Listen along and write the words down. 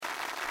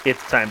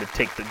It's time to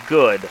take the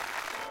good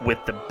with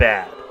the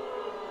bad.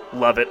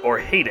 Love it or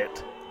hate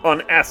it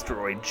on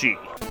Asteroid G.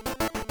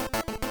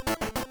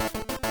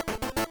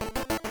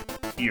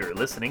 You're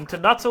listening to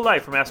Not So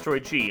Live from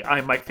Asteroid G.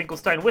 I'm Mike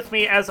Finkelstein. With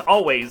me, as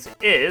always,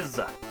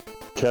 is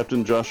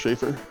Captain Josh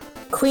Schaefer,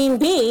 Queen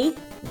Bee,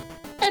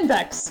 and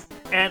Bex.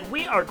 And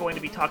we are going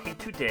to be talking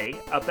today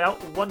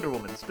about Wonder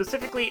Woman,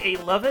 specifically a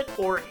love it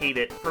or hate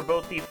it for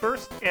both the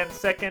first and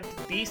second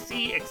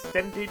DC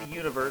Extended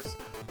Universe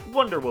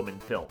Wonder Woman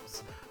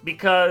films.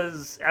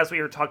 Because, as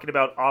we were talking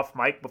about off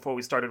mic before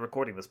we started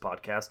recording this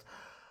podcast,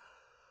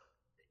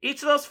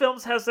 each of those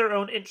films has their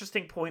own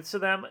interesting points to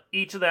them.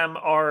 Each of them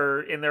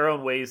are, in their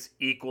own ways,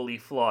 equally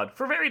flawed.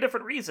 For very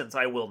different reasons,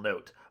 I will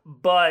note.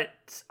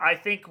 But I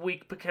think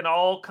we can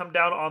all come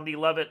down on the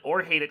love it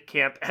or hate it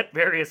camp at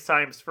various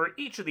times for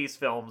each of these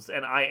films,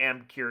 and I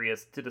am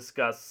curious to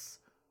discuss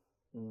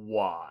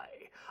why.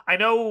 I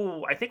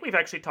think we've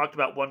actually talked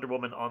about Wonder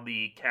Woman on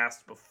the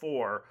cast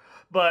before,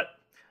 but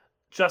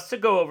just to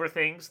go over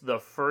things, the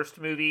first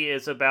movie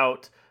is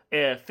about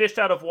a fished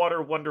out of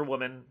water Wonder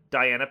Woman,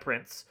 Diana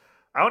Prince.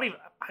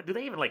 Do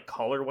they even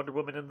call her Wonder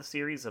Woman in the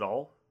series at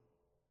all?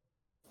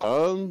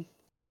 I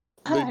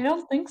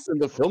don't think so. In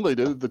the film they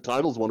did. The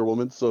title's Wonder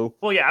Woman, so...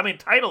 Well, yeah,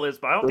 title is,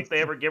 but I don't think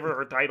they ever give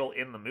her title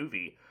in the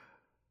movie.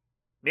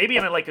 Maybe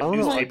in a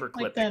newspaper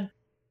clip. The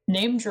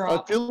name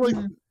drop. I feel like,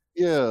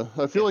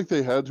 I feel like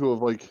they had to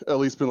have at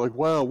least been like,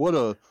 wow, what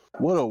a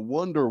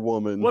Wonder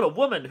Woman. What a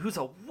woman who's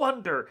a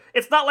wonder.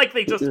 It's not like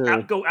they just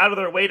go out of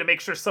their way to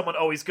make sure someone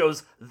always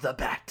goes, the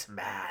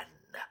Batman.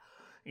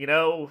 You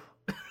know?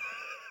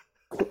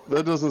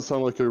 That doesn't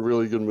sound like a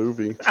really good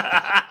movie.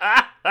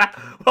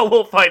 Well,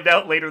 we'll find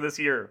out later this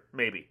year,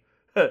 maybe.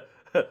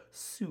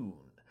 Soon.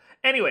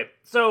 Anyway,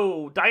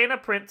 so Diana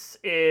Prince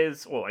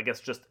is, well, I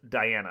guess just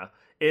Diana,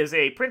 is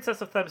a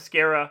princess of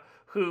Themyscira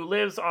who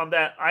lives on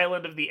that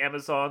island of the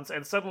Amazons,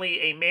 and suddenly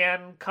a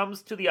man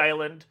comes to the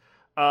island,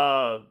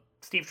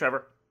 Steve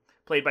Trevor,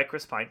 played by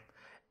Chris Pine,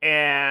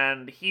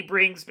 and he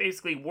brings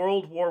basically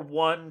World War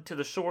I to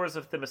the shores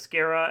of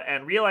Themyscira,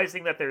 and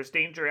realizing that there's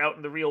danger out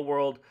in the real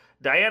world,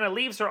 Diana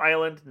leaves her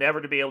island, never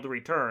to be able to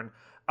return,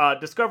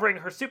 discovering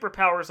her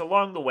superpowers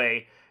along the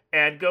way,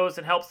 and goes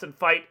and helps them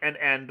fight and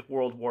end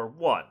World War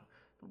I.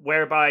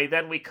 Whereby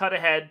then we cut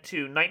ahead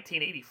to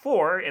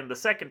 1984 in the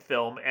second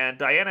film, and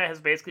Diana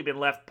has basically been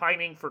left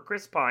pining for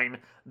Chris Pine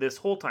this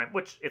whole time,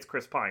 which it's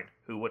Chris Pine,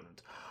 who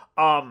wouldn't?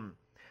 And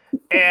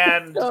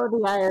oh,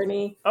 the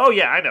irony. Oh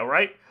yeah, I know,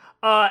 right?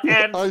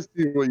 And I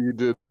see what you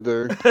did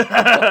there.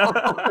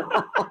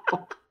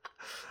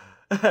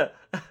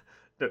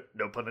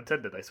 No pun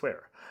intended, I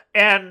swear.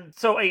 And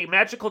so a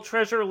magical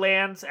treasure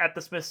lands at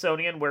the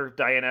Smithsonian where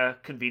Diana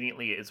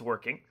conveniently is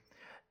working.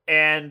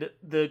 And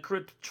the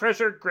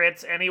treasure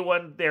grants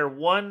anyone their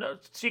one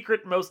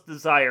secret most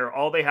desire.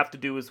 All they have to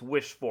do is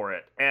wish for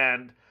it.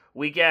 And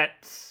we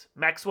get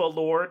Maxwell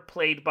Lord,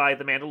 played by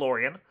the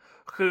Mandalorian,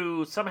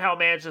 who somehow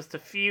manages to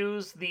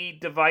fuse the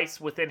device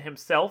within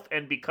himself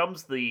and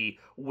becomes the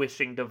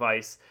wishing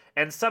device.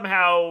 And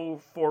somehow,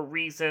 for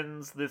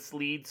reasons, this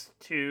leads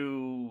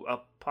to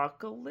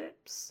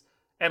apocalypse.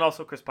 And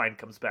also Chris Pine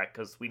comes back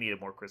because we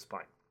needed more Chris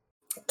Pine.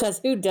 Because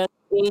who doesn't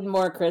need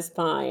more Chris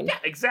Pine? Yeah,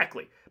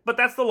 exactly. But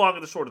that's the long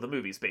and the short of the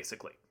movies,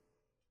 basically.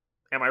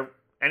 Am I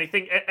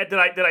anything? Did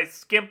I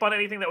skimp on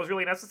anything that was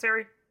really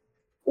necessary?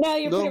 No,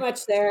 you're pretty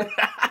much there.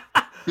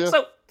 Yeah.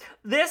 So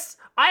this,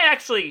 I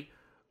actually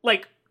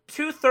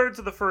 2/3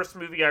 of the first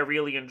movie I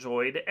really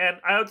enjoyed,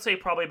 and I would say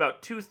probably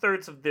about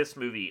 2/3 of this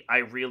movie I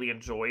really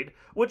enjoyed,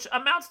 which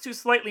amounts to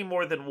slightly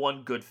more than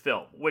one good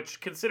film,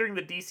 which, considering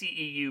the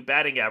DCEU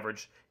batting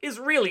average, is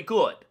really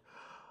good.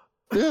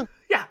 Yeah.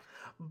 Yeah.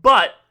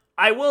 But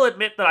I will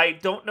admit that I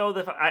don't know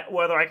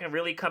whether I can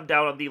really come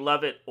down on the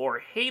love it or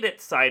hate it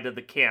side of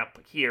the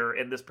camp here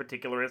in this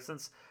particular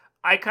instance.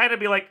 I kind of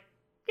be like,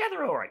 yeah,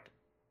 they're all right.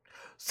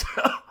 So...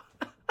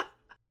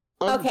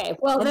 Okay,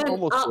 well I'm then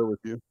almost there with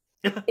you.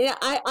 Yeah,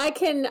 I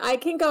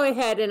can go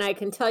ahead and I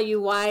can tell you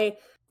why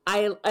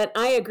I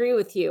agree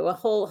with you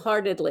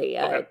wholeheartedly.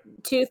 Okay.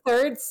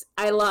 2/3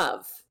 I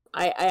love.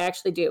 I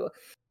actually do.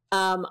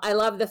 I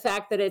love the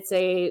fact that it's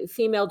a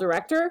female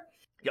director.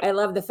 Yep. I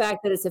love the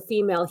fact that it's a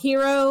female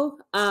hero.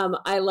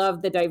 I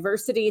love the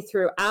diversity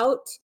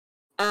throughout.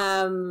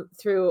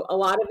 Through a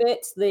lot of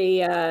it.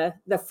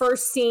 The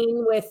first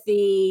scene with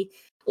the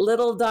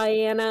little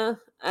Diana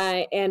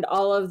and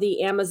all of the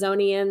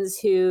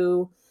Amazonians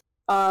who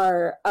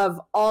are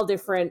of all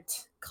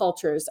different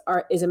cultures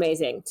is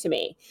amazing to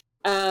me.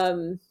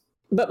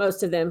 But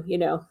most of them,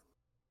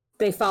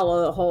 they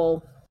follow the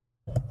whole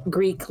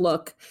Greek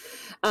look.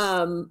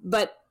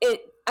 But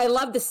I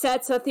love the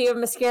sets of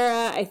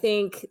Themyscira. I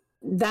think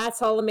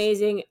that's all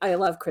amazing. I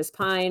love Chris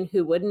Pine.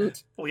 Who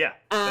wouldn't? Oh yeah.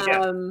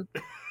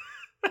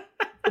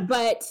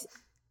 But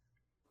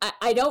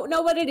I don't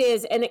know what it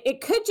is, and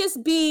it could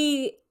just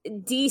be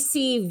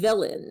DC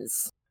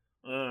villains.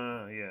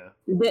 Yeah.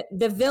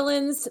 The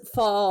villains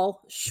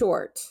fall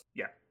short.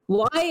 Yeah.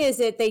 Why is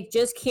it they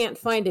just can't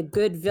find a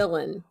good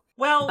villain?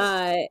 Well,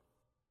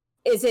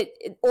 is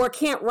it or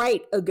can't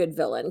write a good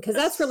villain, because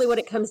that's really what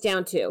it comes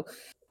down to.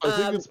 I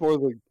think it's more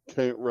like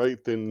can't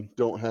write than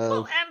don't have.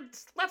 Well, and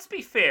let's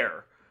be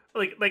fair.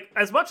 Like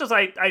as much as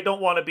I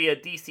don't want to be a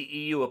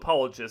DCEU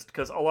apologist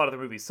because a lot of the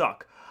movies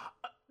suck,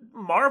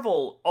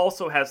 Marvel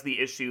also has the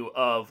issue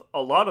of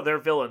a lot of their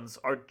villains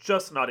are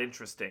just not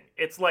interesting.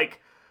 It's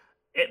like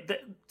the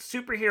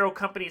superhero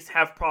companies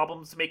have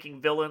problems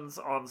making villains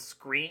on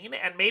screen,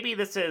 and maybe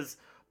this is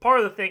part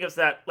of the thing is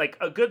that like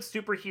a good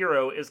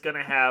superhero is going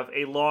to have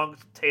a long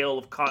tail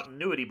of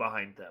continuity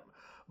behind them,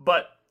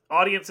 but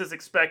audiences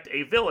expect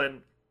a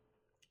villain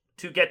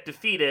to get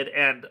defeated,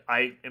 and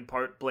I in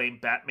part blame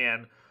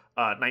Batman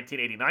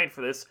 1989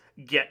 for this,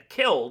 get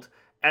killed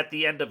at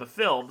the end of a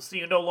film, so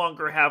you no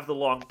longer have the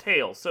long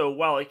tail. So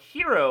while a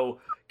hero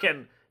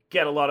can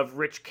get a lot of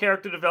rich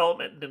character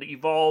development and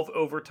evolve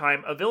over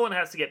time, a villain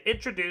has to get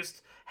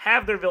introduced,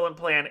 have their villain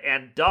plan,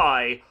 and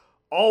die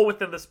all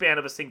within the span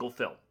of a single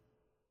film.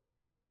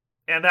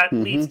 And that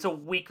leads to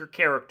weaker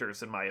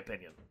characters, in my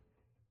opinion.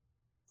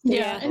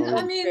 Yeah, and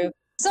I mean,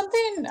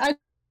 something I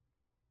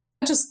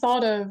just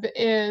thought of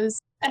is,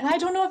 and I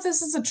don't know if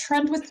this is a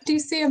trend with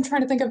DC, I'm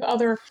trying to think of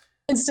other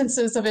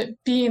instances of it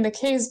being the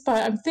case,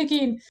 but I'm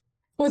thinking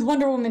with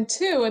Wonder Woman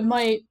 2, it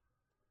might,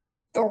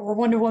 or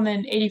Wonder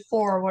Woman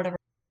 84 or whatever.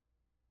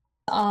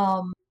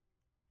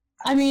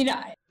 I mean,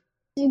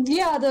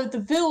 yeah,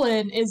 the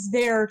villain is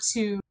there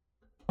to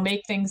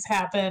make things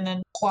happen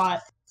and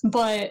plot,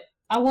 but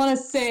I want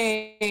to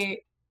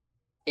say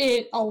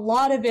a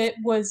lot of it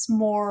was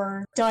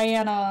more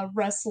Diana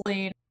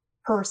wrestling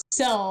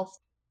herself,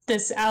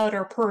 this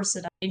outer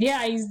person. I mean,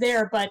 yeah, he's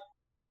there, but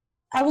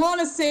I want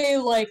to say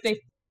like they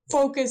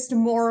focused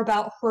more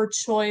about her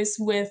choice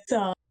with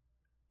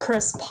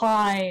Chris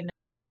Pine,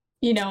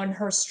 and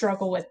her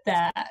struggle with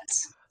that.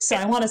 So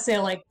I want to say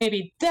like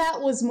maybe that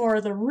was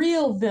more the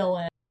real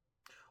villain.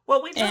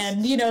 Well,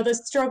 and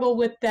the struggle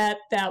with that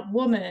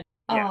woman,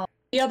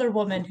 the other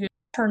woman who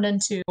turned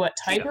into what,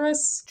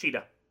 Tigress?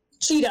 Cheetah.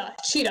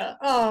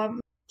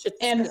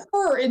 And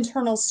her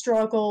internal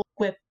struggle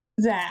with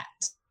that.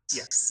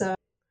 Yeah. So.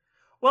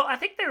 Well, I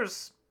think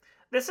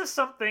this is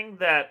something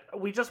that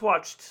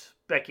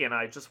Becky and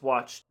I just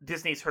watched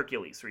Disney's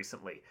Hercules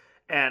recently.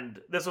 And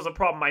this was a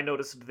problem I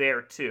noticed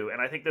there too.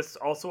 And I think this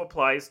also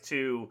applies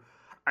to,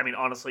 I mean,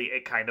 honestly,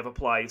 it kind of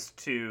applies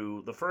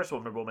to the first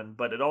Wonder Woman,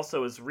 but it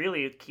also is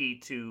really key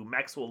to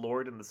Maxwell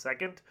Lord in the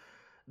second.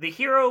 The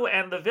hero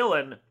and the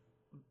villain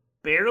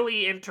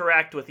barely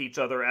interact with each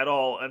other at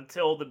all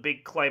until the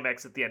big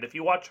climax at the end. If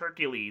you watch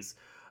Hercules,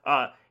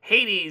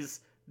 Hades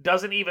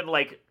doesn't even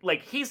like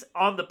he's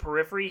on the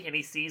periphery and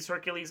he sees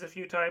Hercules a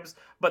few times,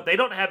 but they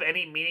don't have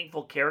any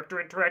meaningful character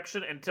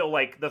interaction until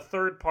like the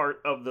third part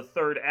of the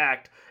third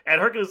act. And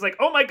Hercules is like,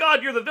 "Oh my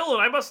God, you're the villain!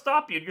 I must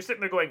stop you!" And you're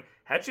sitting there going,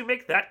 "How'd you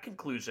make that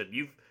conclusion?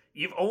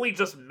 You've only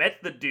just met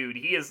the dude.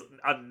 He is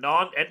a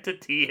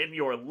non-entity in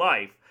your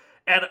life."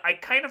 And I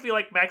kind of feel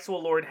like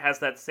Maxwell Lord has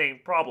that same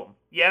problem.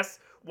 Yes,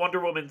 Wonder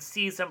Woman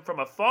sees him from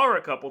afar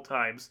a couple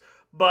times,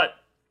 but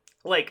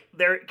like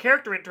their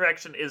character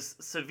interaction is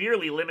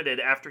severely limited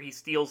after he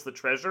steals the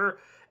treasure,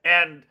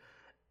 and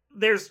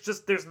there's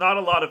not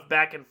a lot of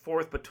back and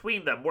forth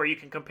between them where you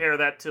can compare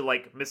that to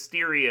like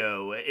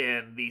Mysterio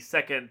in the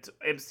second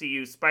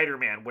MCU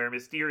Spider-Man, where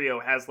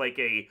Mysterio has like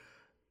a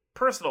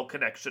personal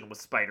connection with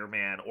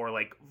Spider-Man, or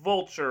like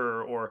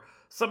Vulture, or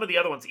some of the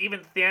other ones. Even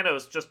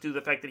Thanos, just due to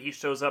the fact that he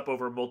shows up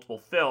over multiple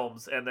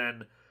films and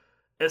then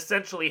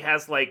essentially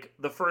has like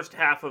the first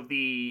half of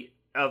the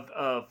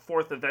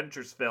fourth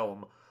Avengers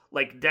film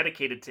like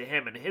dedicated to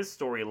him and his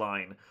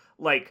storyline.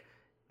 Like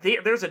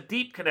there's a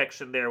deep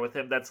connection there with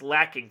him that's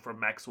lacking from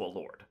Maxwell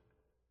Lord.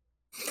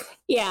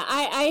 Yeah,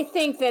 I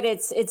think that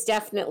it's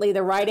definitely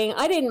the writing.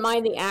 I didn't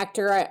mind the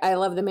actor. I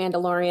love The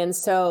Mandalorian,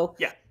 so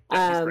yeah,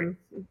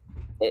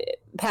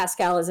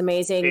 Pascal is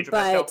amazing. Pedro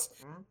but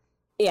Pascal.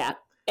 Yeah,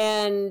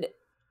 and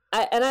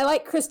I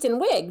like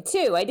Kristen Wiig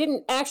too. I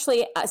didn't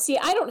actually see.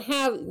 I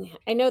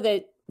know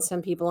that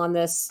some people on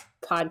this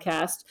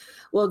podcast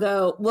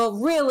will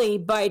really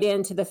bite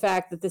into the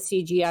fact that the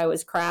CGI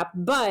was crap,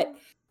 but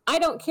I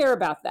don't care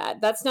about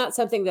that. That's not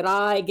something that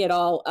I get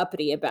all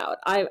uppity about.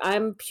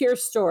 I'm pure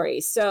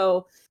story.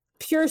 So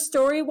pure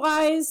story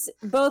wise,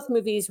 both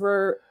movies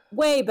were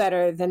way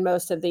better than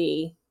most of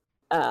the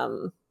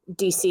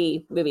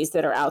DC movies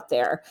that are out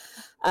there.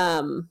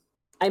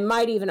 I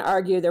might even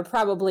argue they're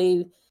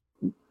probably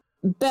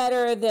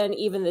better than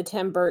even the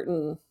Tim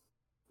Burton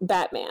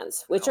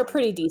Batmans, which are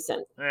pretty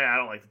decent. Yeah, I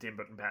don't like the Tim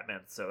Burton Batman,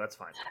 so that's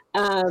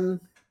fine.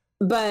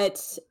 But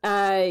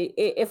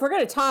if we're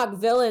going to talk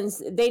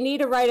villains, they need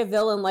to write a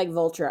villain like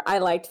Vulture. I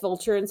liked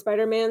Vulture in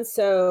Spider-Man,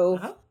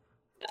 so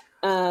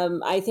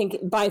I think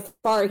by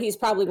far he's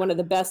probably one of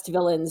the best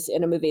villains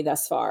in a movie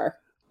thus far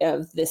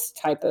of this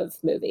type of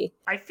movie.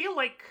 I feel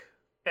like,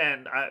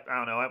 and I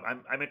don't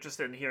know, I'm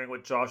interested in hearing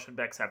what Josh and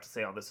Bex have to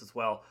say on this as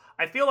well.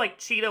 I feel like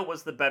Cheetah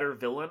was the better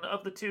villain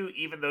of the two,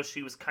 even though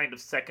she was kind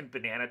of second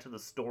banana to the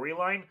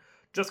storyline,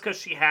 just because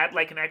she had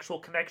like an actual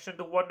connection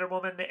to Wonder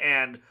Woman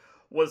and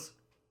was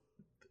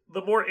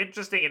the more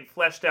interesting and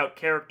fleshed out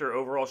character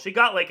overall. She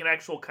got like an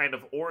actual kind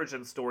of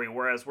origin story,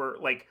 whereas we're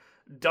like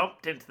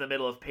dumped into the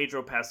middle of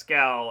Pedro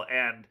Pascal,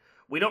 and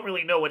we don't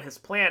really know what his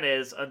plan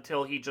is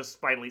until he just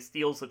finally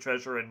steals the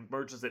treasure and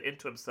merges it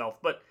into himself.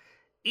 But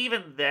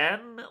even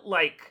then,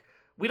 like,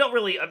 we don't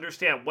really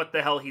understand what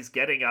the hell he's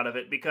getting out of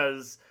it,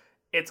 because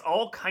it's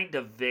all kind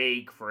of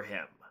vague for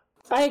him.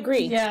 I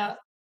agree. Yeah.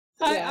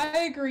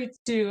 I agree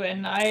too,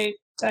 and I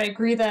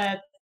agree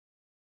that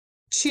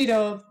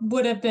Cheetah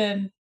would have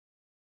been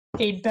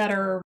a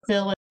better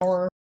villain,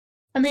 or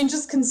I mean,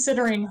 just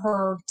considering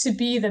her to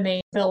be the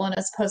main villain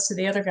as opposed to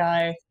the other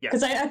guy.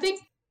 Because I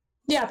think,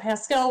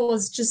 Pascal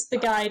was just the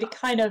guy to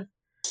kind of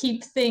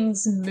keep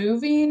things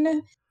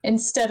moving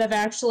instead of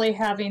actually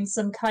having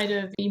some kind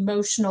of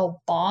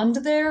emotional bond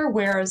there.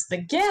 Whereas the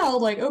gal,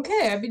 like,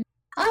 okay, I mean,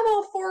 I'm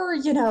all for,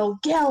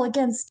 gal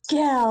against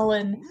gal,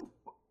 and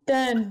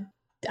then,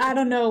 I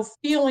don't know,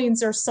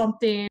 feelings or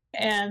something,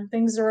 and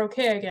things are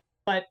okay again.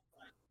 But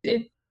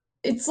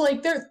it's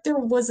like there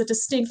was a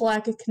distinct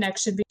lack of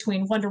connection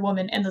between Wonder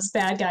Woman and this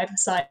bad guy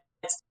besides,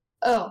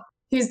 oh,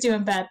 he's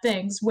doing bad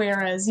things.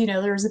 Whereas,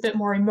 there's a bit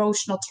more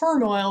emotional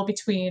turmoil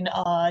between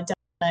Diana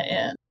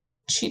and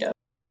Cheetah.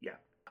 Yeah.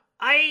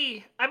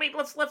 I mean,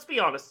 let's be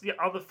honest.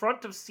 On the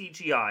front of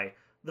CGI,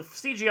 the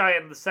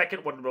CGI in the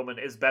second Wonder Woman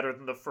is better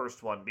than the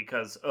first one,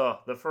 because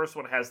the first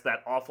one has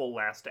that awful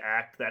last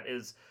act that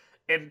is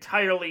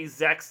entirely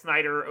Zack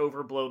Snyder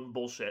overblown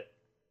bullshit.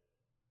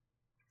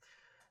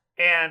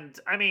 And,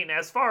 I mean,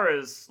 as far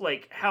as,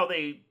 like, how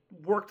they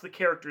worked the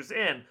characters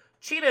in,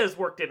 Cheetah is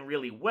worked in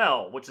really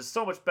well, which is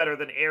so much better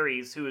than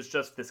Ares, who is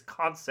just this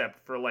concept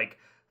for, like,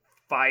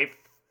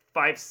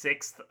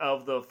 five-sixths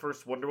of the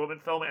first Wonder Woman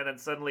film, and then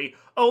suddenly,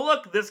 oh,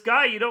 look, this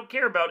guy you don't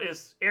care about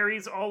is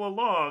Ares all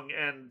along,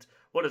 and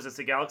what is this,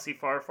 a galaxy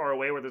far, far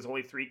away where there's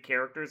only 3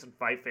 characters and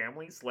 5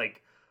 families?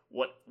 Like,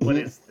 what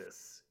is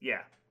this?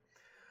 Yeah.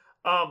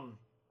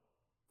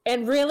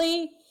 And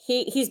really,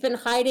 he's been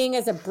hiding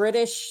as a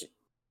British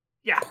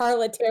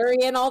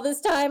parliamentarian all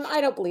this time?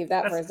 I don't believe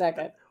that for a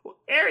second.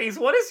 Ares,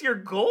 what is your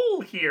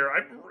goal here?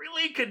 I'm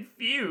really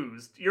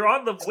confused. You're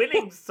on the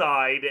winning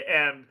side,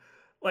 and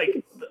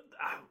like,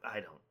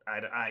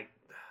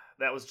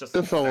 that was just...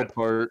 It fell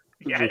apart.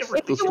 Yeah, if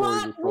you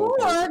want war,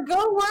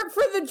 go work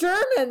for the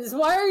Germans.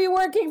 Why are you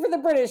working for the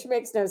British?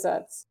 Makes no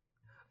sense.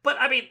 But,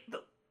 I mean,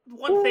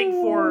 one thing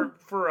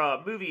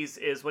for movies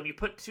is when you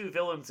put 2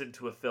 villains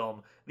into a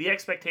film, the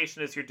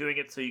expectation is you're doing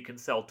it so you can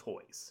sell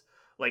toys.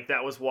 Like,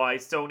 that was why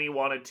Sony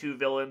wanted 2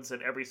 villains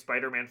in every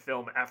Spider-Man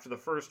film after the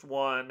first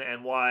one,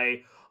 and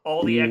why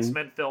all the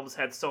X-Men films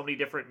had so many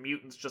different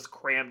mutants just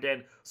crammed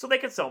in so they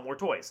could sell more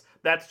toys.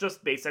 That's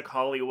just basic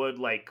Hollywood,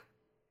 like,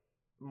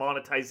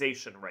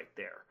 monetization right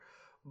there.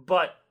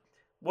 But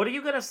what are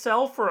you going to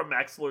sell for a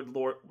Maxwell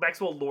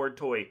Lord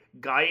toy?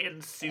 Guy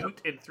in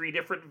suit in 3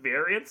 different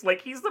variants? Like,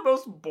 he's the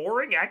most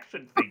boring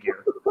action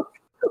figure.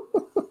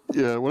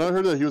 Yeah, when I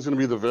heard that he was going to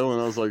be the villain,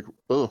 I was like,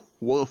 oh,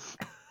 woof.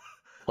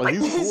 Like,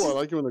 he's cool. I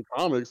like him in the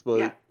comics, but...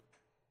 Yeah.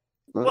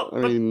 Well, I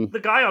mean... the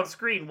guy on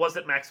screen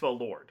wasn't Maxwell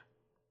Lord.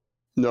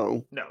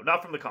 No. No,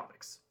 not from the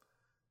comics.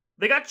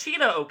 They got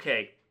Cheetah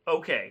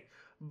okay.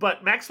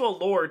 But Maxwell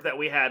Lord that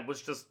we had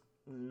was just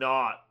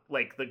not,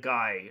 like, the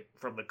guy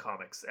from the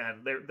comics.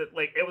 And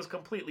like, it was a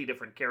completely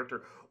different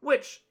character.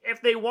 Which,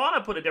 if they want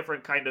to put a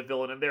different kind of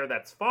villain in there,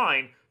 that's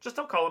fine. Just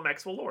don't call him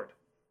Maxwell Lord.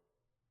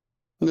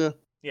 Yeah.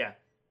 Yeah.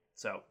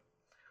 So...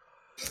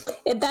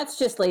 that's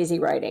just lazy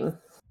writing.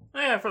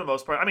 Yeah, for the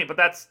most part. I mean, but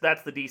that's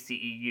the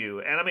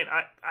DCEU, and I mean,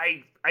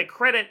 I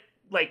credit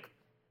like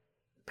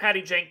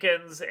Patty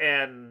Jenkins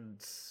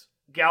and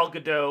Gal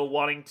Gadot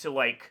wanting to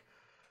like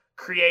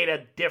create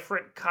a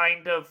different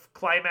kind of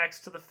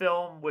climax to the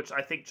film, which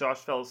I think Josh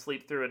fell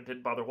asleep through and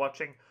didn't bother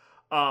watching.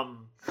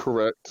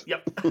 Correct.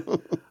 Yep.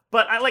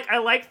 But I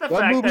like the fact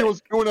that movie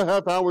was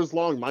 2.5 hours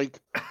long, Mike.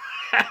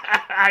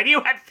 I knew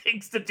you had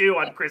things to do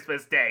on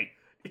Christmas Day.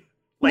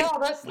 Like, no,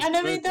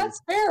 that's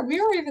fair. We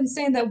were even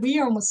saying that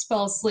we almost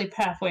fell asleep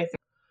halfway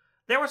through.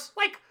 There was,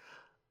 like...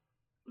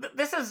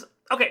 This is...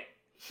 Okay,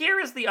 here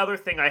is the other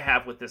thing I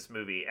have with this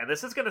movie, and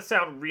this is going to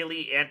sound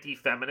really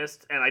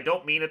anti-feminist, and I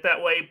don't mean it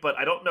that way, but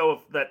I don't know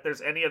if that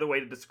there's any other way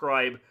to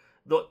describe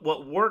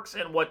what works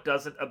and what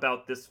doesn't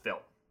about this film.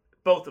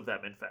 Both of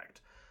them, in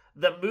fact.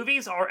 The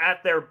movies are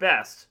at their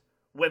best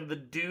when the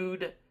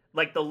dude,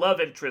 like the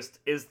love interest,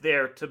 is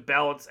there to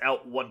balance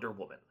out Wonder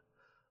Woman.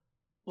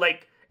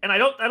 Like... And I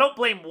don't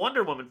blame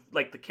Wonder Woman,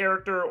 like the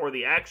character or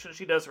the action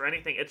she does or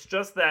anything. It's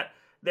just that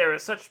there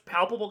is such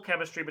palpable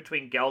chemistry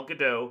between Gal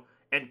Gadot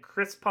and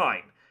Chris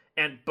Pine,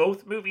 and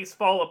both movies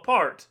fall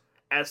apart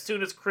as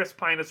soon as Chris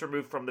Pine is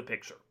removed from the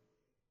picture.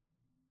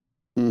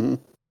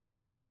 Mm-hmm.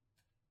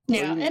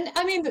 Yeah, and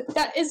I mean,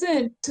 that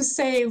isn't to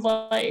say,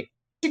 like,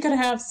 she could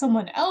have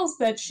someone else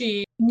that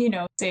she,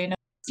 say a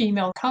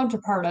female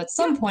counterpart at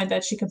some point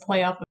that she could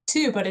play off of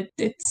too, but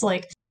it's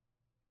like,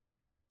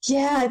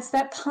 yeah, it's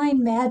that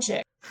Pine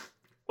magic.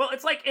 Well,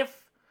 it's like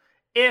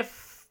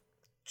if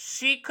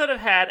she could have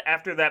had,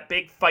 after that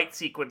big fight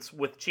sequence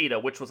with Cheetah,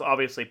 which was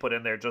obviously put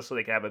in there just so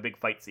they could have a big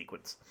fight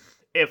sequence,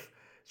 if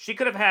she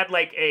could have had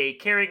like a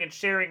caring and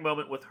sharing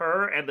moment with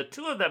her, and the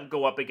two of them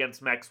go up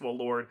against Maxwell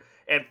Lord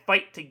and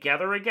fight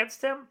together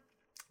against him.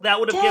 That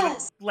would have given,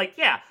 like,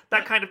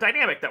 that kind of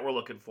dynamic that we're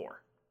looking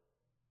for.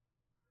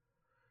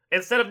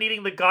 Instead of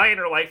needing the guy in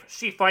her life,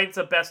 she finds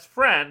a best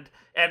friend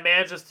and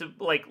manages to,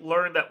 like,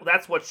 learn that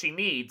that's what she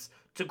needs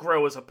to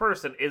grow as a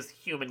person, is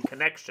human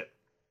connection.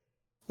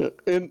 Yeah,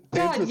 and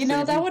God,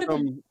 that would have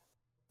been...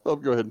 Oh,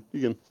 go ahead.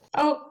 You can.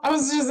 Oh, I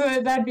was just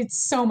that'd be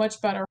so much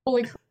better.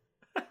 Holy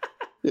crap.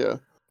 Yeah,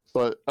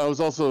 but I was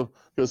also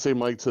going to say,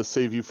 Mike, to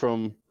save you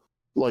from,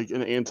 like,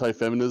 an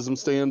anti-feminism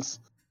stance,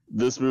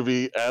 this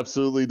movie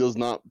absolutely does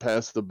not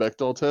pass the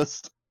Bechdel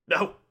test.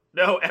 No,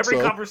 every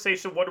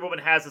conversation Wonder Woman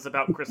has is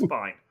about Chris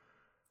Pine.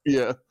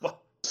 Yeah.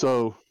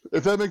 So,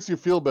 if that makes you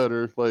feel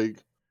better, like...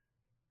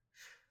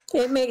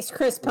 It makes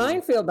Chris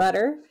Pine feel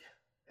better.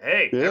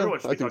 Hey,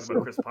 everyone should be talking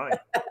about Chris Pine.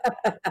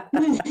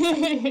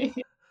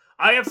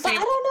 I have seen...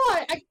 I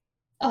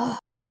don't know,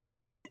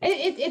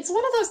 it's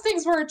one of those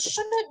things where it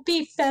shouldn't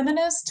be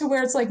feminist to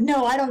where it's like,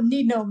 no, I don't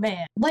need no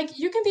man. Like,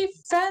 you can be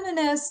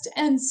feminist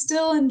and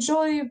still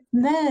enjoy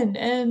men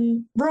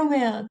and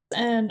romance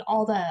and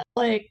all that.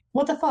 Like,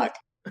 what the fuck?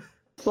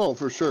 Oh,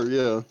 for sure,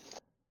 yeah.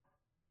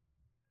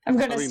 I'm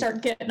gonna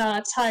start getting on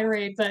a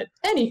tirade, but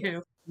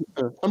anywho.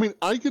 I mean,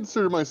 I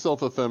consider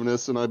myself a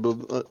feminist, and I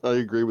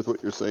agree with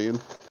what you're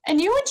saying.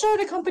 And you enjoy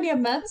the company of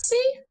men,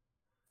 see?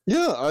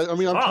 Yeah, I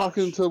mean, I'm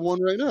talking to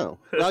one right now.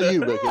 Not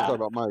you, Becky. I'm talking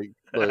about Mike.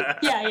 But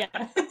yeah.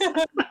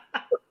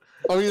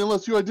 I mean,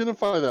 unless you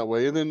identify that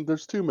way, and then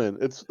there's two men.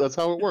 That's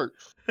how it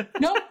works.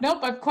 Nope.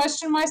 I've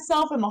questioned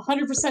myself. I'm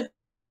 100%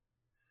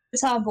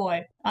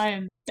 tomboy.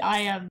 I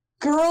am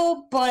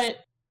girl, but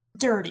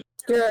dirty.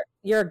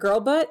 You're a girl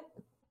butt?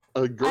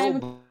 A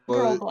girl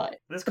butt.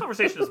 This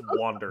conversation has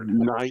wandered.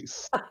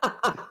 Nice.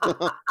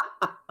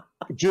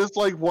 Just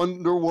like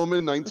Wonder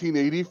Woman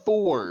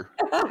 1984.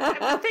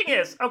 The thing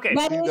is, okay.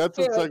 That's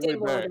a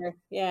segue back.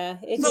 Yeah,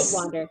 it did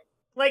wander.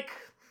 Like,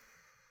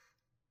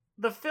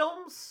 the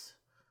films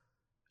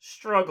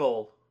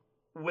struggle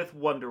with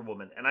Wonder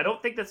Woman, and I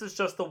don't think this is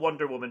just the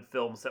Wonder Woman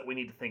films that we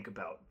need to think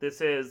about. This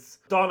is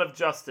Dawn of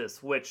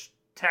Justice, which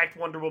tacked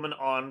Wonder Woman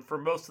on for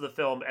most of the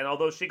film, and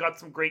although she got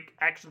some great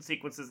action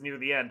sequences near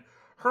the end,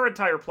 her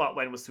entire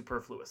plotline was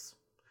superfluous.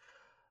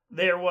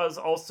 There was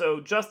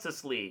also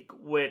Justice League,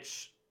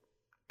 which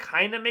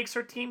kind of makes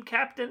her team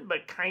captain,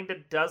 but kind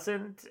of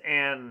doesn't,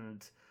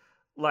 and,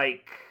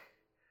 like,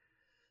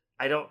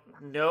 I don't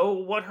know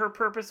what her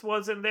purpose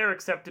was in there,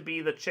 except to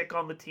be the chick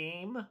on the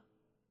team.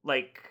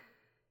 Like,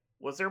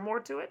 was there more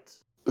to it?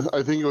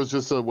 I think it was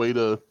just a way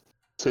to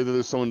say that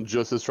there's someone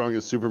just as strong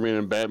as Superman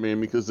and Batman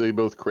because they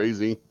both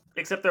crazy.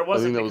 Except there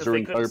wasn't, because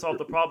they couldn't solve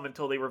the problem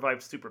until they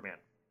revived Superman.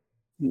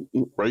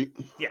 Right?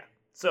 Yeah.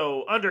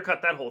 So,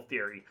 undercut that whole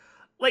theory.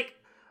 Like,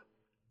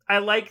 I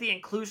like the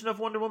inclusion of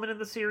Wonder Woman in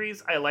the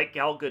series. I like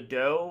Gal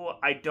Gadot.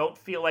 I don't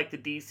feel like the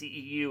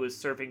DCEU is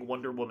serving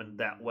Wonder Woman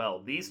that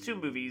well. These two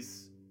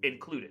movies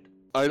included.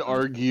 I'd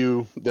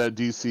argue that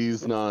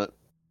DC's not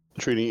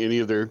treating any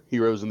of their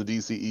heroes in the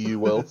DCEU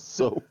well,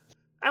 so...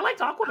 I liked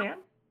Aquaman.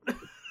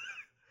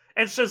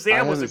 And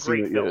Shazam was a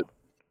great film.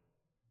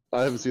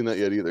 I haven't seen that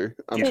yet either.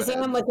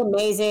 Shazam was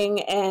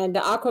amazing, and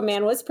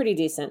Aquaman was pretty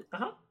decent.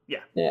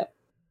 Yeah.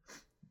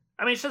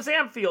 I mean,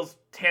 Shazam feels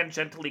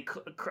tangentially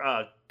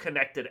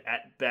connected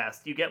at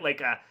best. You get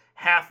like a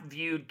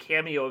half-viewed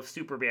cameo of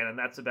Superman, and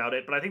that's about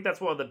it. But I think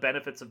that's one of the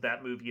benefits of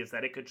that movie, is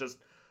that it could just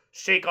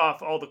shake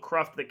off all the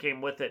cruft that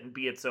came with it and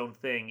be its own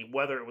thing,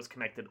 whether it was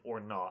connected or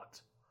not.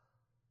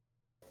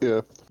 Yeah.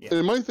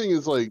 And my thing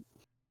is, like,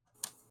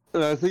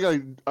 and I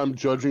think I'm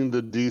judging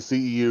the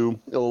DCEU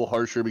a little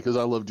harsher because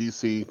I love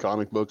DC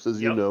comic books,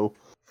 as you know.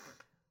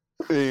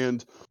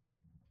 And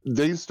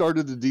they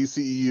started the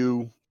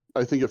DCEU,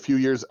 I think, a few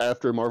years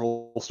after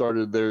Marvel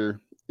started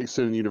their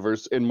extended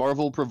universe. And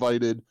Marvel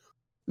provided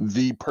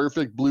the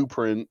perfect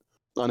blueprint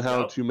on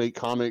how to make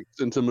comics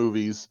into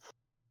movies.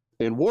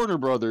 And Warner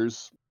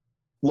Brothers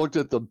looked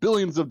at the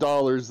billions of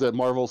dollars that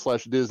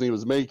Marvel/Disney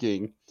was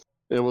making,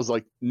 and it was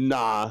like,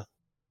 nah,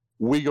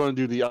 we're going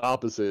to do the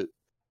opposite.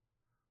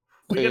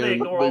 We're going to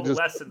ignore all the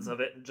lessons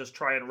of it and just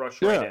try and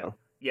rush right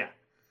in.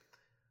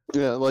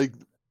 Yeah, like,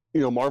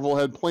 Marvel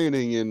had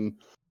planning and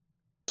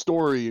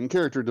story and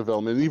character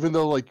development. And even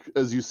though, like,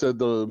 as you said,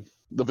 the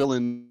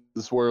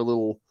villains were a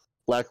little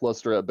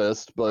lackluster at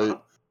best,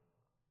 but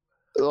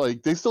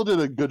like, they still did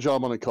a good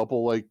job on a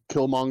couple. Like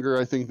Killmonger,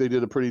 I think they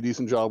did a pretty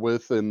decent job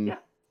with, and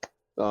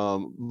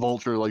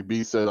Vulture, like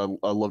B said,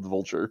 I love the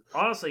Vulture.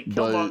 Honestly,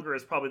 Killmonger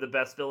is probably the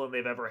best villain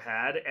they've ever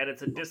had, and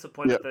it's a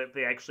disappointment that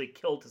they actually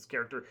killed his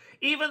character,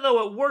 even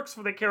though it works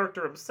for the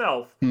character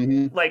himself.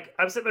 Mm-hmm. Like,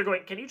 I'm sitting there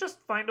going, can you just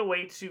find a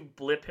way to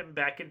blip him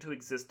back into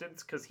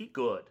existence? Because he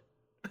good.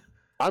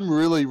 I'm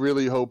really,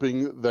 really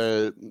hoping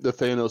that the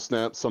Thanos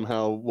snap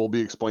somehow will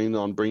be explained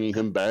on bringing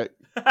him back.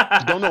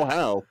 Don't know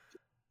how,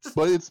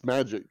 but it's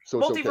magic, so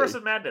it's Multiverse okay.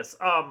 of Madness.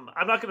 I'm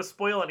not going to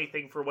spoil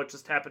anything for what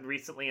just happened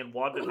recently in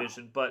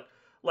WandaVision, but,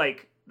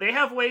 like, they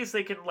have ways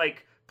they can,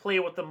 like, play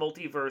with the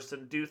multiverse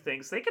and do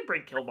things. They could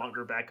bring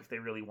Killmonger back if they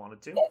really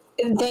wanted to.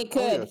 They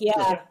could,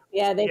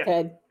 they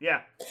could.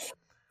 Yeah.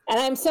 And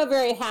I'm so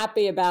very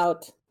happy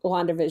about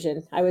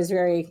WandaVision. I was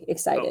very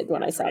excited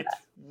when I saw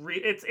that.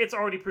 It's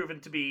already proven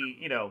to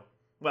be,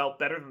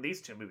 better than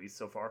these two movies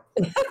so far.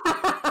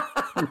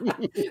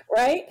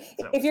 Right?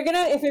 So. If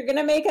you're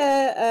gonna make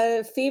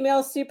a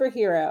female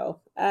superhero,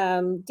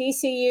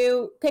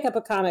 DCU, pick up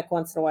a comic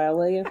once in a while,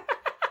 will you?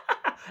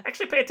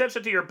 Actually, pay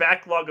attention to your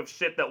backlog of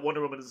shit that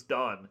Wonder Woman has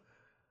done.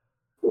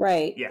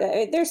 Right.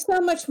 Yeah. There's so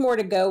much more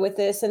to go with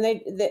this, and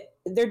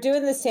they're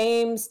doing the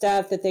same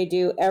stuff that they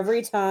do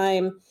every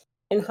time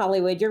in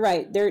Hollywood. You're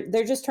right.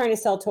 They're just trying to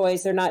sell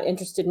toys. They're not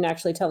interested in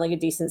actually telling a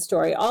decent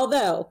story.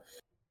 Although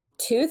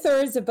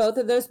 2/3 of both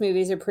of those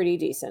movies are pretty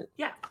decent.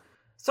 Yeah.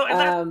 So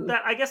and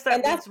that I guess that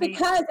and that's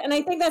because and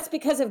I think that's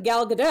because of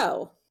Gal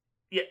Gadot.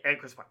 Yeah, and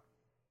Chris Pine.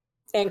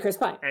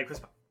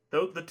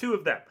 The two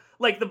of them.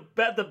 Like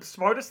the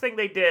smartest thing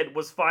they did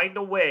was find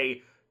a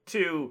way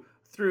to,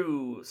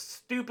 through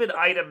stupid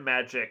item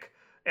magic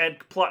and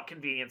plot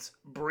convenience,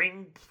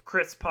 bring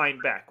Chris Pine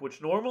back,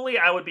 which normally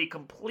I would be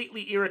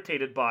completely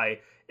irritated by,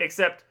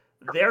 except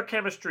their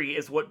chemistry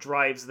is what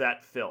drives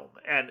that film.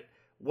 And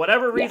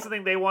whatever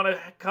reasoning they want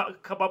to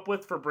come up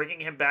with for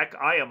bringing him back,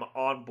 I am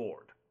on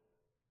board.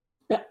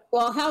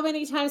 Well, how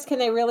many times can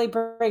they really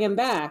bring him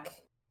back?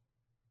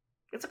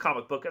 It's a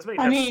comic book, as many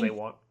times as they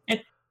want.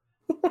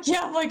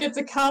 Yeah, like it's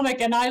a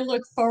comic, and I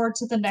look forward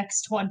to the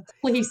next one.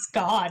 Please,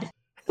 God.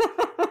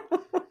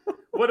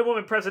 Wonder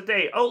Woman present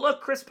day. Oh,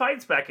 look, Chris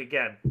Pine's back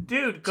again.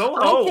 Dude, go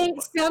home.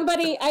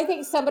 I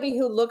think somebody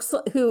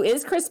who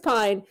is Chris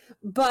Pine,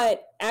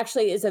 but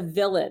actually is a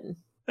villain.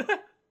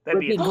 That'd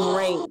be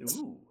great.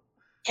 Ooh.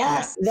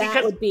 Yes,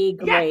 that would be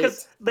great. Yeah,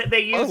 because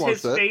they use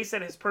his face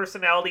and his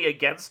personality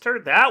against her.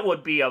 That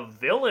would be a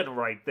villain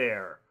right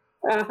there.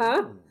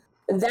 Uh-huh.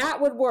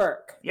 That would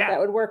work. Yeah. That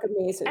would work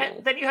amazingly.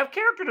 And then you have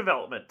character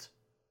development.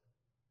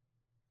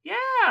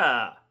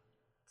 Yeah.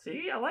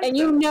 See, I like that. And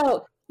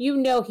you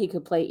know he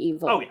could play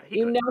evil. Oh, yeah.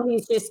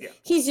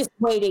 He's just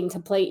waiting to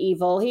play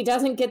evil. He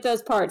doesn't get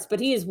those parts,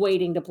 but he is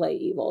waiting to play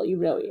evil. You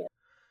know he is.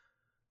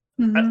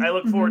 Mm-hmm. I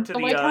look forward to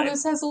the... how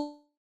this has a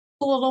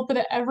little bit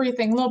of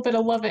everything. A little bit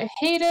of love it,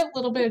 hate it, a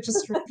little bit of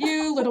just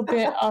review, a little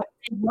bit of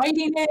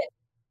writing it.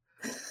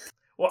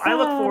 Well, I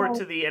look forward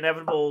to the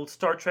inevitable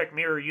Star Trek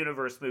Mirror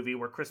Universe movie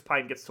where Chris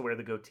Pine gets to wear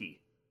the goatee.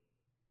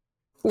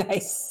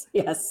 Nice.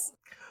 Yes.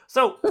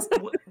 So,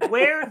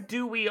 where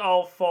do we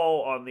all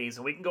fall on these?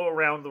 And we can go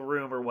around the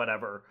room or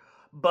whatever.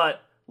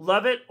 But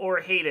love it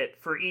or hate it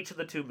for each of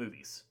the two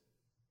movies.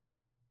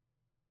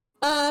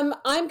 I'm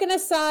going to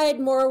side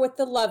more with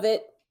the love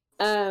it.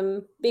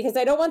 Because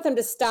I don't want them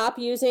to stop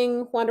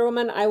using Wonder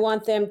Woman. I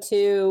want them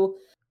to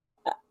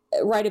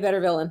write a better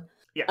villain.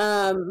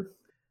 Yeah.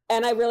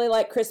 And I really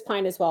like Chris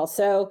Pine as well.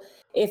 So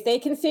if they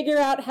can figure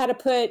out how to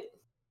put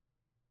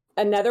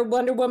another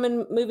Wonder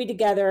Woman movie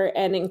together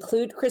and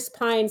include Chris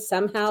Pine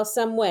somehow,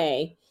 some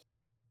way,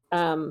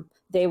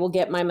 they will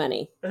get my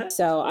money. Uh-huh.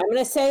 So I'm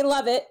going to say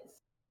love it.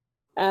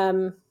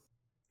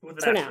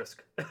 With an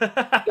asterisk.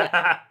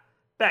 Yeah.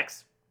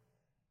 Bex.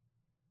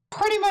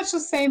 Pretty much the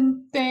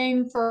same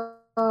thing for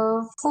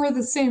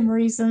the same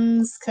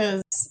reasons,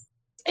 because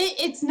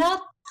it's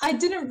not... I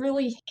didn't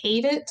really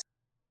hate it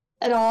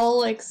at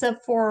all,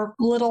 except for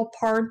little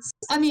parts.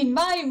 I mean,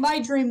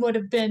 my dream would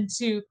have been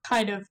to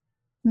kind of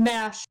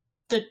mash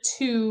the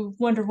two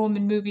Wonder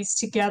Woman movies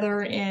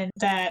together in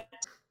that,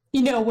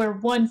 where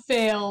one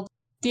failed,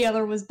 the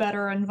other was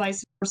better, and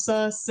vice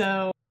versa.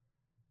 So,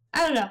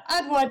 I don't know.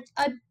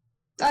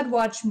 I'd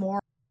watch more.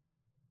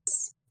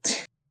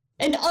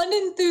 An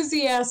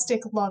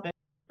unenthusiastic love it.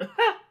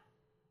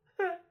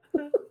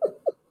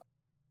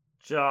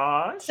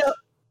 Josh?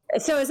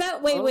 So is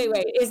that... Wait.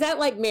 Is that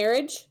like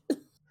marriage?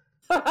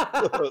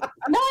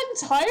 Not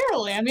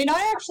entirely. I mean,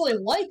 I actually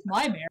like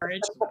my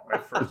marriage. My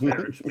first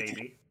marriage,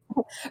 maybe.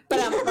 But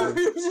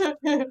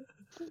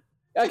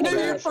okay,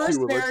 your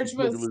first marriage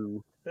was...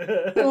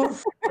 Oh,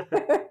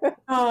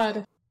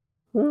 God.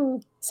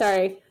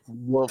 Sorry.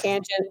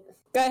 Tangent.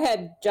 Go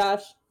ahead,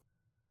 Josh.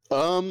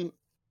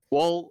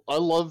 Well, I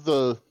love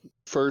the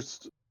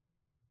first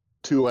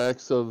two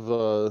acts of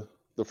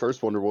the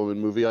first Wonder Woman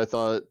movie. I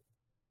thought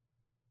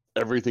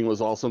everything was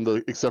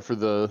awesome, except for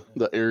the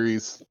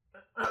Ares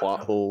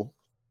plot hole.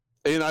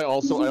 And I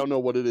don't know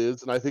what it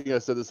is, and I think I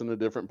said this in a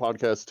different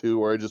podcast too,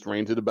 where I just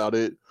ranted about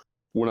it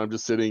when I'm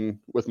just sitting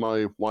with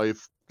my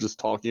wife, just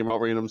talking about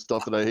random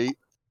stuff that I hate.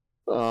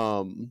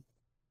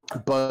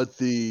 But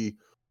the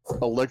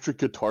electric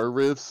guitar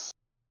riffs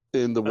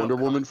in the Wonder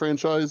Woman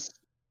franchise,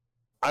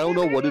 I don't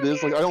know what it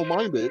is. Like, I don't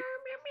mind it.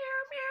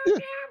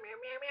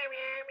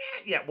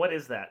 Yeah, what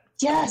is that?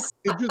 Yes.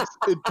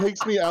 It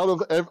takes me out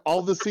of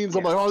all the scenes.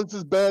 I'm like, oh, this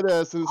is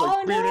badass, and it's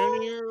like,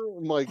 no.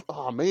 I'm like,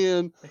 oh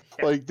man,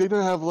 like they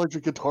didn't have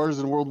electric guitars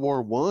in World War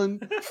I.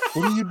 What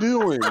are you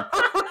doing?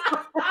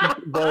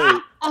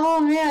 But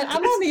oh man,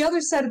 I'm on the other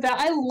side of that.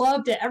 I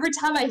loved it. Every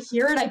time I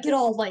hear it, I get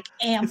all like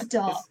amped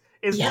up.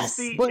 Is Yes.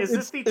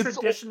 this the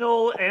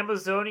traditional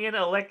Amazonian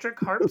electric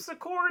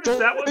harpsichord? Is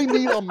that what they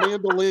need a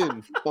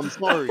mandolin? I'm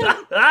sorry.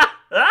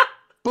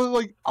 But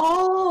like,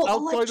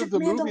 outside of the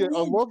movie, I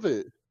love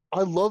it.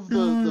 I love the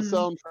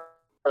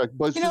soundtrack,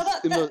 but it's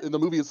just in the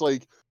movie, it's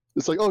like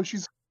oh,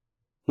 she's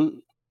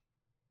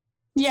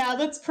yeah,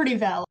 that's pretty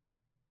valid.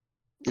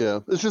 Yeah,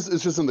 it's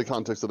just in the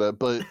context of that.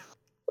 But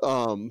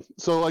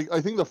so like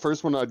I think the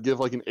first one I'd give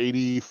like an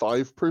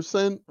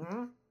 85%,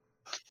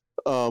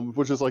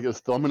 which is like a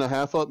thumb and a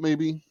half up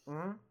maybe.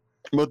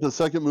 But the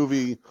second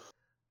movie,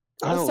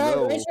 I don't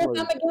know. Where's your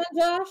thumb again,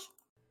 Josh?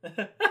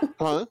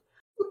 Huh?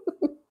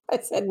 I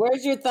said,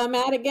 where's your thumb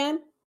at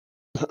again?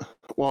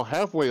 Well,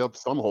 halfway up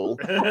some hole.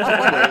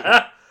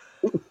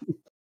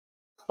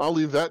 I'll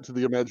leave that to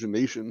the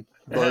imagination.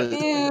 But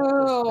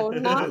Ew,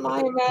 not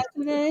my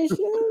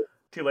imagination.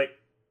 Too late.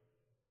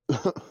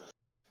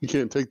 You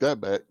can't take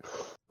that back.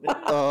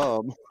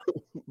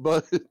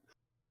 But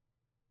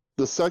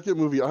the second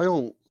movie,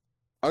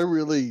 I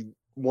really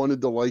wanted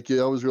to like it.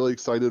 I was really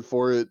excited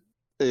for it,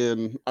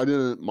 and I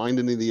didn't mind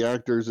any of the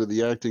actors or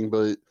the acting,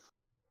 but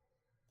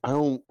I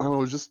don't know, it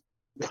was just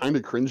kind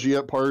of cringy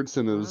at parts,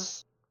 and it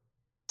was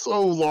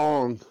so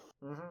long.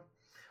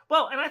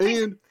 Well, and I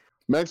think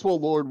Maxwell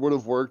Lord would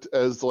have worked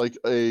as like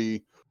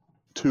a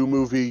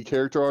 2-movie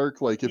character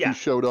arc, like if he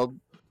showed up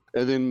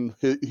and then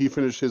he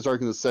finished his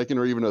arc in the second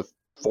or even a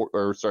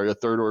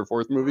third or a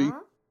fourth movie.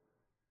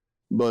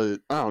 But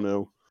I don't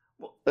know.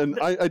 And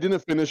I didn't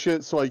finish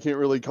it, so I can't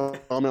really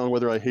comment on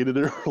whether I hated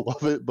it or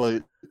love it,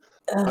 but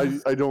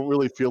I don't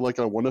really feel like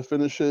I want to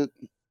finish it.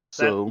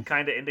 So that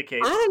kind of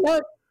indicates. I don't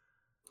know,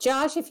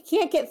 Josh, if you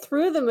can't get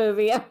through the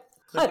movie, I'm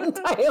not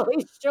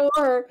entirely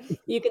sure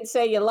you can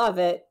say you love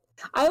it.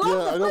 I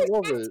love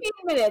the first 15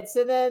 minutes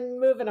and then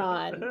moving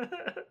on.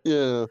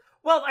 Yeah.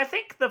 Well, I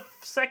think the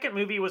second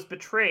movie was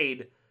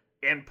betrayed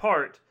in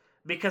part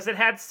because it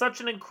had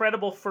such an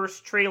incredible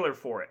first trailer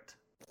for it.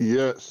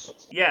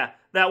 Yes. Yeah,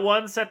 that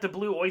one set to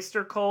Blue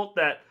Oyster Cult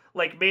that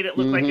like made it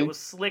look like it was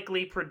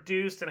slickly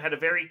produced and had a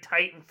very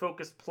tight and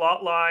focused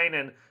plot line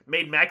and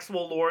made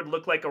Maxwell Lord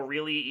look like a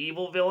really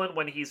evil villain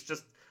when he's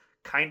just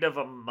kind of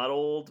a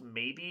muddled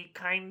maybe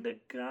kind of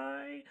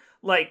guy.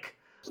 Like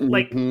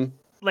the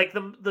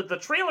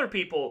trailer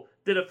people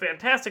did a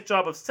fantastic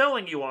job of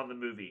selling you on the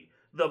movie.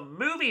 The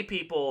movie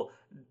people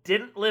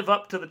didn't live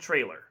up to the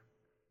trailer.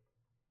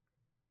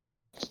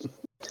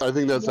 I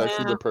think that's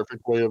actually the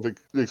perfect way of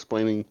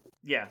explaining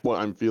what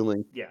I'm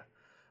feeling. Yeah.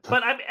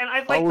 But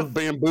I was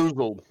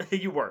bamboozled.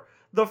 You were.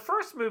 The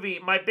first movie,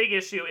 my big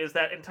issue is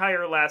that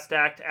entire last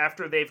act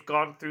after they've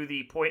gone through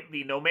the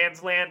no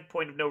man's land,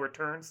 point of no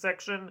return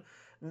section.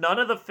 None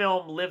of the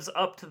film lives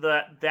up to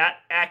that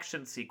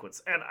action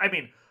sequence. And I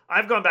mean,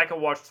 I've gone back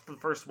and watched the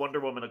first Wonder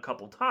Woman a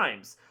couple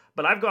times,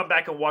 but I've gone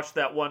back and watched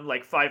that one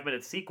like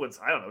 5-minute sequence,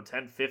 I don't know,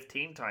 10,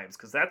 15 times,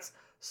 because that's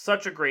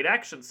such a great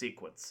action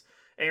sequence.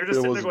 And you're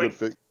just sitting there going,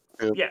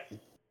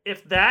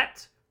 if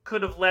that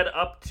could have led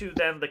up to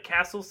then the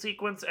castle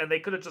sequence, and they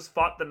could have just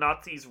fought the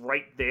Nazis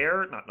right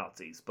there, not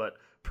Nazis, but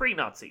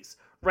pre-Nazis,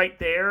 right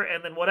there,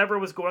 and then whatever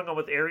was going on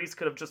with Ares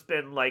could have just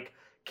been like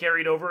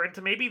carried over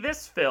into maybe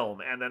this film,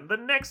 and then the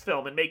next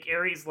film, and make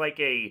Ares like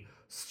a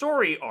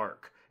story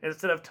arc,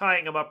 instead of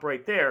tying them up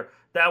right there.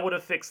 That would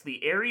have fixed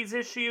the Ares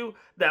issue,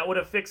 that would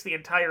have fixed the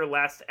entire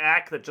last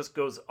act that just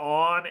goes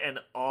on and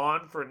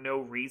on for no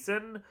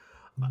reason.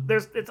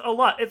 It's a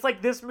lot. It's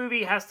like this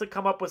movie has to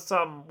come up with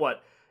some,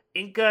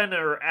 Incan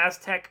or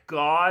Aztec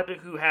god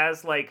who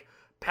has, like,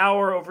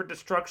 power over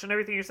destruction and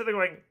everything. You're sitting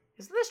there going,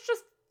 isn't this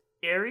just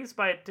Ares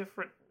by a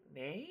different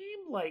name?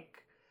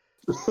 Like...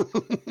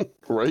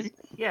 Right?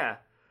 Yeah.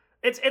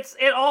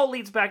 It all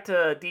leads back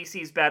to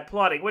DC's bad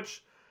plotting,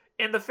 which,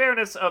 in the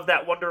fairness of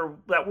that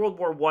World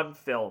War I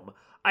film,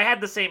 I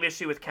had the same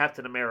issue with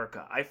Captain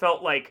America. I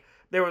felt like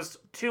there was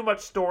too much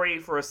story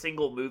for a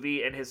single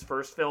movie in his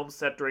first film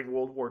set during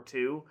World War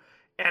II,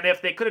 and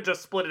if they could have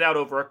just split it out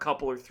over a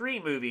couple or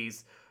 3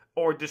 movies,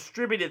 or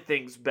distributed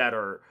things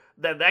better,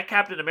 then that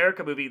Captain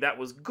America movie that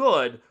was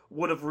good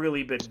would have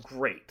really been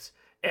great.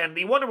 And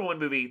the Wonder Woman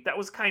movie that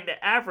was kind of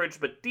average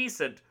but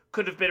decent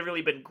could have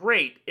really been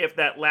great if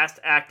that last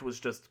act was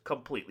just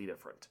completely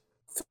different.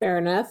 Fair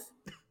enough.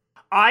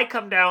 I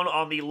come down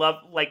on the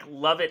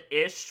love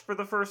it-ish for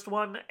the first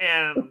one,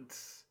 and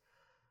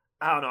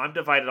I don't know, I'm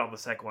divided on the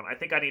second one. I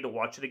think I need to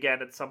watch it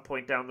again at some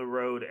point down the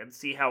road and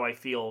see how I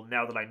feel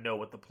now that I know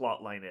what the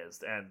plot line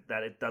is and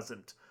that it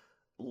doesn't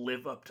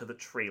live up to the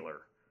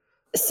trailer.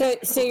 So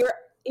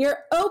you're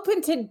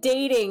open to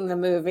dating the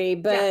movie,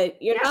 but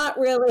you're not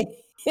really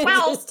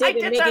interested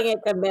in making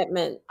a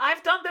commitment.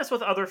 I've done this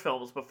with other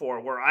films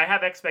before, where I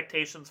have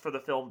expectations for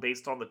the film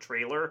based on the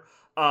trailer.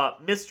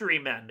 Mystery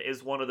Men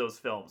is one of those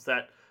films,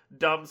 that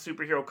dumb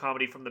superhero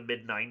comedy from the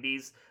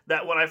mid-90s,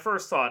 that when I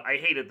first saw it, I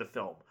hated the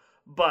film.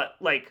 But,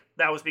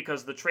 that was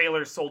because the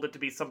trailer sold it to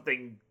be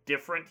something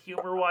different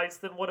humor-wise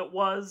than what it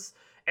was.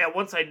 And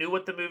once I knew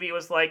what the movie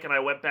was like and I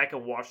went back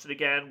and watched it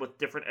again with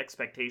different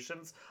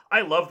expectations,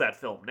 I love that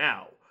film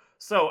now.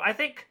 So I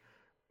think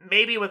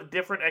maybe with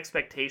different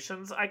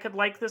expectations I could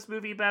like this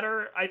movie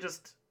better.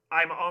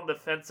 I'm on the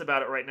fence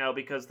about it right now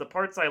because the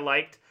parts I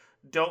liked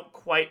don't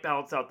quite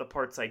balance out the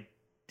parts I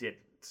didn't.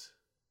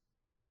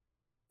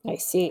 I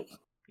see.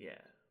 Yeah.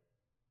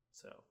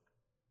 So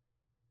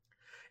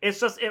it's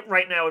just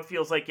right now it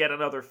feels like yet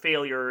another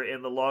failure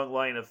in the long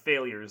line of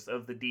failures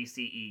of the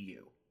DCEU.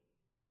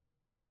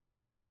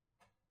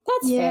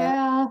 That's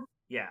fair.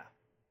 Yeah.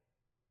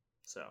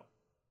 So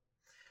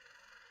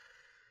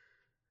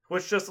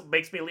which just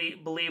makes me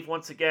believe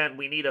once again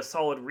we need a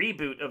solid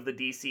reboot of the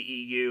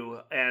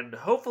DCEU, and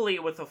hopefully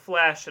with a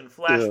Flash and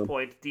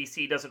Flashpoint,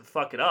 DC doesn't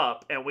fuck it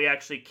up, and we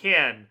actually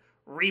can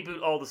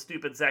reboot all the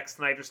stupid Zack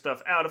Snyder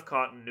stuff out of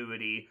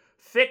continuity,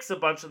 fix a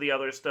bunch of the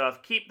other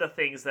stuff, keep the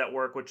things that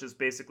work, which is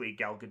basically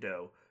Gal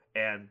Gadot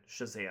and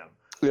Shazam.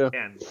 Yeah.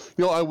 And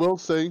I will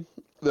say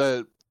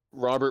that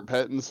Robert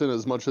Pattinson,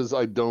 as much as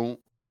I don't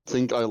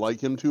think I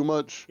like him too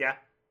much,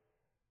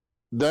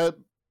 that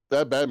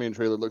Batman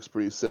trailer looks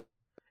pretty sick.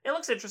 It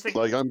looks interesting.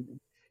 Like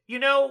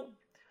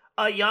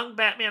a young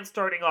Batman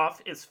starting off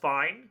is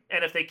fine,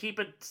 and if they keep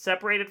it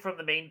separated from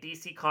the main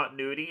DC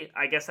continuity,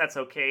 I guess that's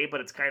okay,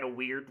 but it's kind of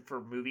weird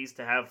for movies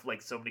to have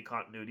like so many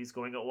continuities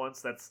going at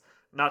once. That's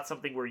not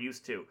something we're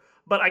used to.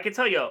 But I can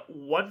tell you,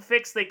 one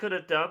fix they could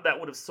have done that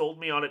would have sold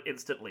me on it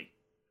instantly.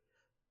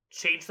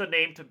 Change the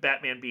name to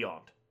Batman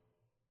Beyond.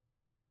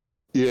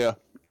 Yeah.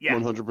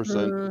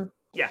 100%.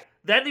 Yeah,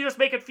 then you just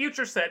make it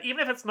future set,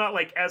 even if it's not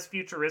like as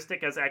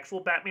futuristic as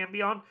actual Batman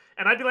Beyond,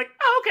 and I'd be like,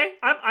 oh, okay,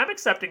 I'm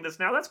accepting this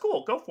now. That's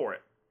cool. Go for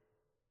it.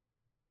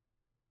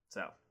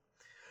 So,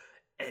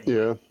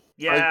 anyway.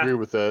 Yeah, I agree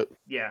with that.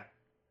 Yeah.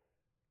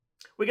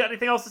 We got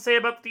anything else to say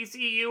about the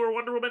DCEU or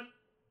Wonder Woman?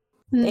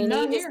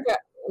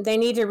 They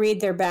need to read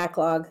their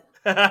backlog.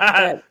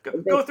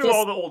 Go through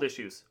all the old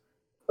issues.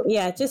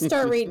 Yeah, just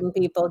start reading,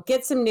 people.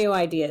 Get some new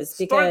ideas.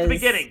 Because... Start at the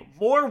beginning.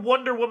 More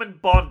Wonder Woman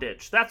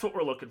bondage. That's what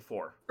we're looking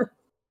for.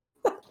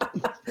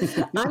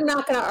 I'm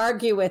not going to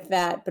argue with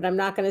that, but I'm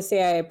not going to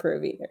say I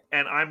approve either.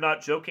 And I'm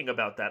not joking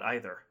about that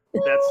either.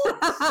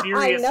 That's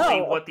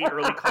seriously what the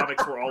early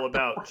comics were all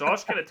about.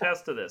 Josh can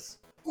attest to this.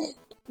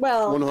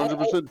 Well,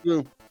 100%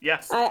 true.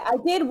 Yes. I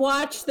did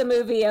watch the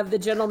movie of the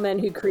gentleman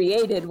who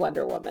created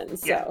Wonder Woman,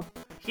 so... Yeah.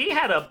 He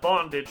had a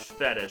bondage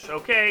fetish,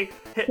 okay?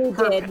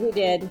 He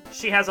did.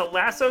 She has a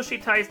lasso she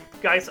ties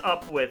guys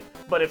up with,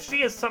 but if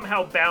she is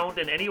somehow bound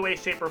in any way,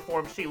 shape, or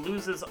form, she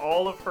loses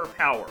all of her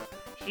power.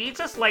 He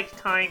just liked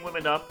tying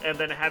women up and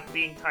then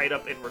being tied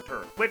up in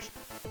return, which,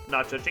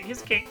 not judging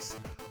his kinks,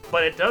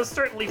 but it does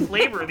certainly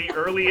flavor the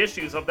early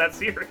issues of that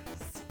series.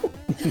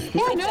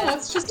 Yeah, no,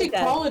 that's just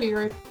equality,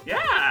 right?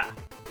 Yeah!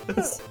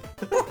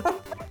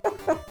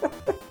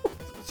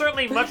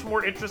 Certainly much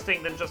more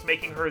interesting than just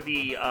making her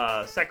the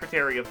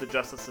secretary of the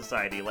Justice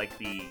Society like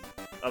the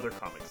other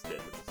comics did,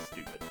 which is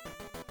stupid.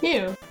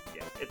 Ew.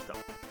 Yeah, it's dumb.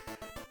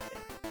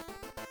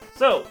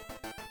 So,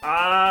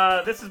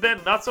 this has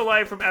been Not So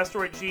Live from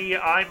Asteroid G.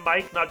 I'm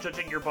Mike, not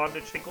judging your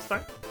bondage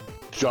Finkelstein.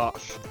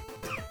 Josh.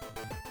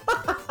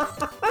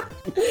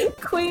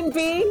 Queen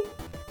Bee.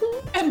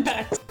 And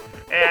Bex.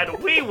 And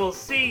we will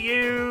see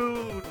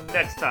you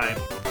next time.